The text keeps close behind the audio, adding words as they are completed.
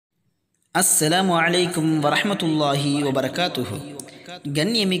அஸ்ஸலாமு அலைக்கும் வரஹ்மத்துல்லாஹி வபரகாத்துஹு.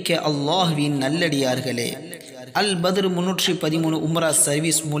 கண்ணியமிக்க அல்லாஹ்வின் நல்லடியார்களே, அல் பத்ர் 313 உம்ரா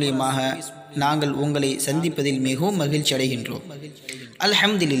சர்வீஸ் மூலியமாக நாங்கள் உங்களை சந்திப்பதில் மிகவும் மகிழ்ச்சி அடைகின்றோம்.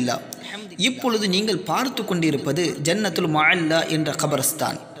 அல்ஹம்துலில்லாஹ். இப்பொழுது நீங்கள் பார்த்து கொண்டிருப்பது ஜன்னத்துல் முஅல்லா என்ற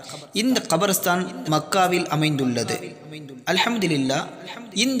கபரஸ்தான். இந்த கபரஸ்தான் மக்காவில் அமைந்துள்ளது. அல்ஹம்துலில்லாஹ்.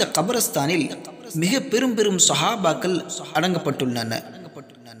 இந்த கபரஸ்தானில் மிக பெரும் பெரும் சஹாபாக்கள் அடங்கப்பட்டுள்ளன.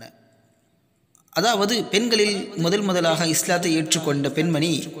 அதாவது பெண்களில் முதலாக இஸ்லாத்தை ஏற்றுக்கொண்ட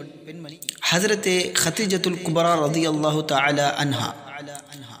பெண்மணி ஹஜ்ரத்தே கதீஜத்துல் குப்ரா ரலியல்லாஹு தஆலா அன்ஹா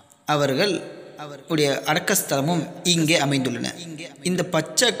அவர்கள் உடைய அடக்கஸ்தலமும் இங்கே அமைந்துள்ளன. இந்த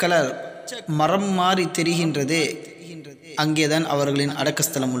பச்சை கலர் மரம் மாறி தெரிகின்றதே, அங்கேதான் அவர்களின்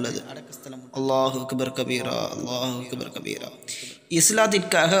அடக்கஸ்தலம் உள்ளது. அல்லாஹு அக்பர் கபீரா, அல்லாஹு அக்பர் கபீரா.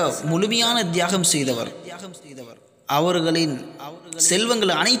 இஸ்லாத்திற்காக முழுமையான தியாகம் செய்தவர். அவர்களின்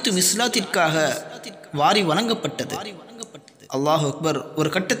செல்வங்கள் அனைத்தும் இஸ்லாத்திற்காக வாரி வழங்கப்பட்டது. அல்லாஹு அக்பர். ஒரு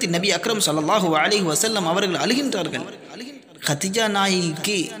கட்டத்தில் நபி அக்ரம் ஸல்லல்லாஹு அலைஹி வஸல்லம் அவர்கள் அழுகின்றார்கள். கதிஜா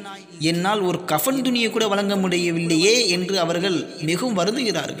நாயகிக்கு என்னால் ஒரு கஃன் துணியை கூட வழங்க முடியவில்லையே என்று அவர்கள் மிகவும்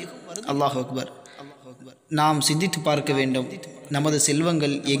வருந்துகிறார்கள். அல்லாஹு அக்பர். நாம் சிந்தித்து பார்க்க வேண்டும், நமது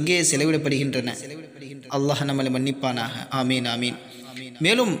செல்வங்கள் எங்கே செலவிடப்படுகின்றன. அல்லாஹ் நம்மளை மன்னிப்பானாக. ஆமீன் ஆமீன்.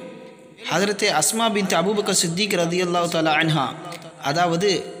 மேலும் ஹஜ்ரத்தே அஸ்மா பின்த் அபூபக்கர் சித்திக் ரலியல்லாஹு தஆலா அன்ஹா, அதாவது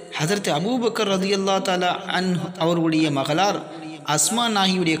ஹஜ்ரத்தே அபூபக்கர் ரலியல்லாஹு தஆலா அன்ஹு அவர்களுடைய மகளார் அஸ்மா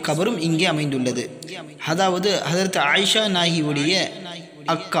நாகியுடைய கபரும் இங்கே அமைந்துள்ளது. அதாவது ஹஜ்ரத் ஆயிஷா நாகியுடைய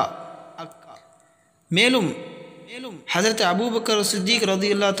அக்கா. மேலும் ஹஜ்ரத் அபூபக்கர் சித்திக்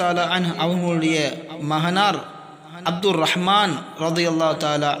ரலியல்லாஹு தஆலா அன்ஹு அவர்களுடைய மகனார் அப்துர் ரஹ்மான் ரலியல்லாஹு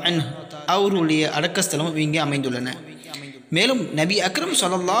தஆலா அன்ஹு அவர்களுடைய அடக்கஸ்தலமும் இங்கே அமைந்துள்ளன. மேலும் நபி அக்ரம்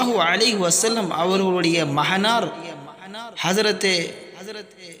ஸல்லல்லாஹு அலைஹி வஸல்லம் அவர்களுடைய மகனார் ஹஜ்ரத்தே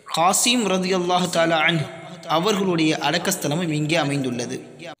காசிம் ரலியல்லாஹு தஆலா அன்ஹு அவர்களுடைய அடக்கஸ்தலமும் இங்கே அமைந்துள்ளது.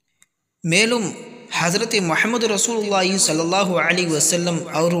 மேலும் ஹஜ்ரத்தே முஹம்மது ரசூலுல்லாஹி ஸல்லல்லாஹு அலைஹி வஸல்லம்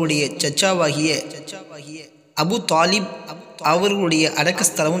அவர்களுடைய சச்சாவாகிய அபு தாலிப் அவர்களுடைய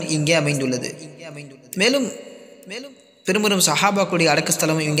அடக்கஸ்தலமும் இங்கே அமைந்துள்ளது. மேலும் பெரும்பெரும் சஹாபாக்களுடைய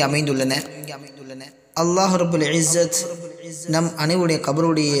அடக்கஸ்தலமும் இங்கே அமைந்துள்ளன. அல்லாஹ் ரப்புல் இஸ்ஸத் நம் அனைவருடைய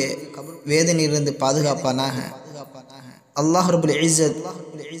கபருடைய வேதனையிலிருந்து பாதுகாப்பானாக. அல்லாஹ் ரப்புல் இஸ்ஸத்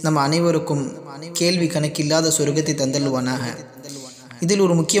நம் அனைவருக்கும் கேள்வி கணக்கில்லாத சொர்க்கத்தை தந்தல்வானாக. இதில்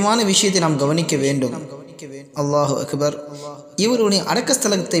ஒரு முக்கியமான விஷயத்தை நாம் கவனிக்க வேண்டும். அல்லாஹு அக்பர். இவருடைய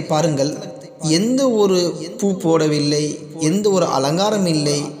அடக்கஸ்தலத்தை பாருங்கள், எந்த ஒரு பூ போடவில்லை, எந்த ஒரு அலங்காரம்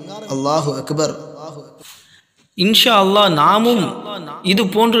இல்லை. அல்லாஹு அக்பர். இன்ஷா அல்லாஹ் நாமும் இது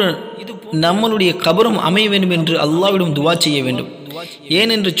போன்று நம்மளுடைய கபரும் அமைய வேண்டும் என்று அல்லாஹ்விடம் துவா செய்ய வேண்டும்.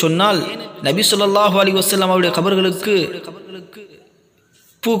 ஏனென்று சொன்னால் நபி ஸல்லல்லாஹு அலைஹி வஸல்லம் அவருடைய கபர்களுக்கு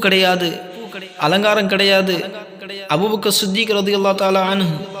பூ கிடையாது, அலங்காரம் கிடையாது. அபூபக்கர் சித்திக் ரலியல்லாஹு தஆலா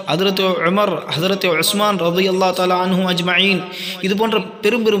அன்ஹு, ஹஜ்ரத் உமர், ஹஜ்ரத் உஸ்மான் ரலியல்லாஹு தஆலா அன்ஹும் அஜ்மஈன், இது போன்ற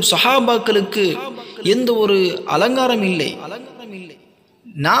பெரும் பெரும் சஹாபாக்களுக்கு எந்த ஒரு அலங்காரம் இல்லை.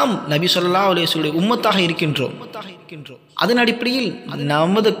 நாம் நபி ஸல்லல்லாஹு அலைஹி வஸல்லம் உம்மத்தாக இருக்கின்றோம். அதன் அடிப்படையில்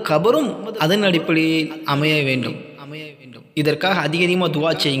நமது கபரும் அதன் அடிப்படையில் அமைய வேண்டும். இதற்காக அதிகமாக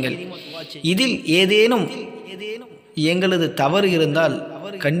துவா செய்யுங்கள். இதில் ஏதேனும் எங்களது தவறு இருந்தால்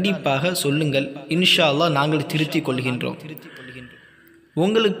கண்டிப்பாக சொல்லுங்கள். இன்ஷா அல்லாஹ் நாங்கள் திருத்திக் கொள்கின்றோம்.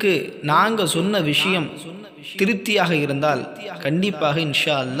 உங்களுக்கு நாங்கள் சொன்ன விஷயம் திருப்தியாக இருந்தால் கண்டிப்பாக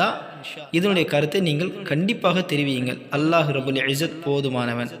இன்ஷா அல்லாஹ் இதனுடைய கருத்தை நீங்கள் கண்டிப்பாக தெரிவியுங்கள். அல்லாஹ் ரப்புல் இஸ்ஸத்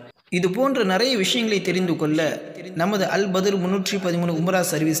போதுமானவன். இது போன்ற நிறைய விஷயங்களை தெரிந்து கொள்ள நமது அல் பத்ர் 313 உம்ரா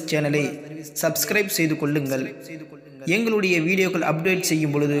சர்வீஸ் சேனலை சப்ஸ்கிரைப் செய்து கொள்ளுங்கள். எங்களுடைய வீடியோக்கள் அப்டேட்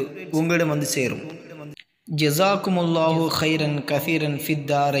செய்யும் பொழுது உங்களிடம் வந்து சேரும். ஜஸாக்குமுல்லாஹு கைரன் கஸீரன் ஃபித்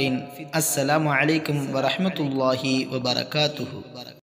தாரைன். அஸ்ஸலாமு அலைக்கும் வரஹ்மத்துல்லாஹி வபரகாத்துஹு.